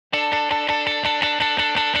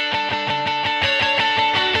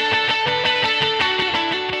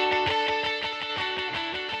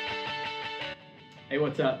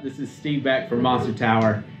what's up? This is Steve back from Monster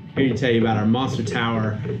Tower. Here to tell you about our Monster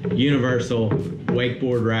Tower universal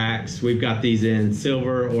wakeboard racks. We've got these in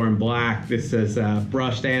silver or in black. This is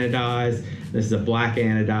brushed anodized. This is a black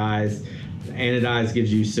anodized. The anodized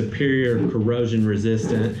gives you superior corrosion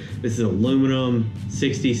resistant. This is aluminum,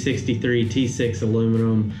 6063 T6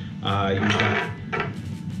 aluminum.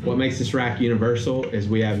 What makes this rack universal is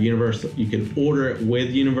we have universal, you can order it with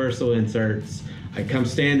universal inserts. It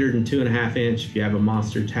comes standard in 2.5 inch. If you have a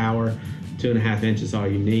Monster Tower, 2.5 inch is all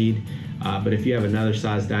you need. But if you have another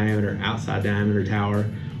size diameter, outside diameter tower,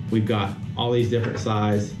 we've got all these different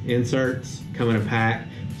size inserts come in a pack,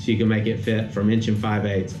 so you can make it fit from 1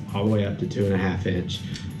 5/8 all the way up to 2.5 inch.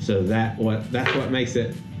 So that's what makes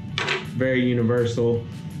it very universal.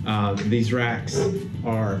 These racks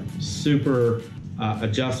are super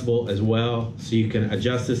adjustable as well, so you can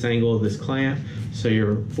adjust this angle of this clamp so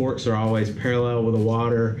your forks are always parallel with the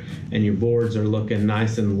water and your boards are looking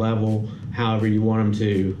nice and level however you want them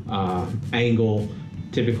to angle,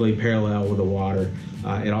 typically parallel with the water.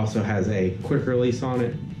 It also has a quick release on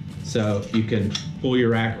it, so you can pull your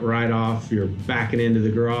rack right off. You're backing into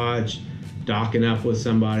the garage, docking up with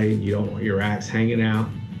somebody, you don't want your racks hanging out,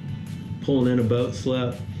 pulling in a boat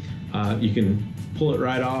slip, you can pull it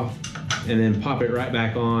right off and then pop it right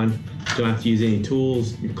back on. Don't have to use any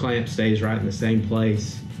tools. Your clamp stays right in the same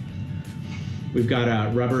place. We've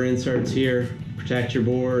got rubber inserts here, protect your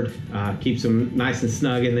board, keeps them nice and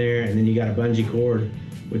snug in there, and then you got a bungee cord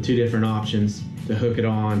with 2 different options to hook it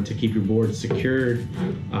on to keep your board secured.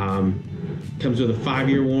 Comes with a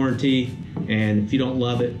 5-year warranty, and if you don't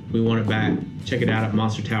love it, we want it back. Check it out at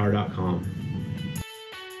monstertower.com.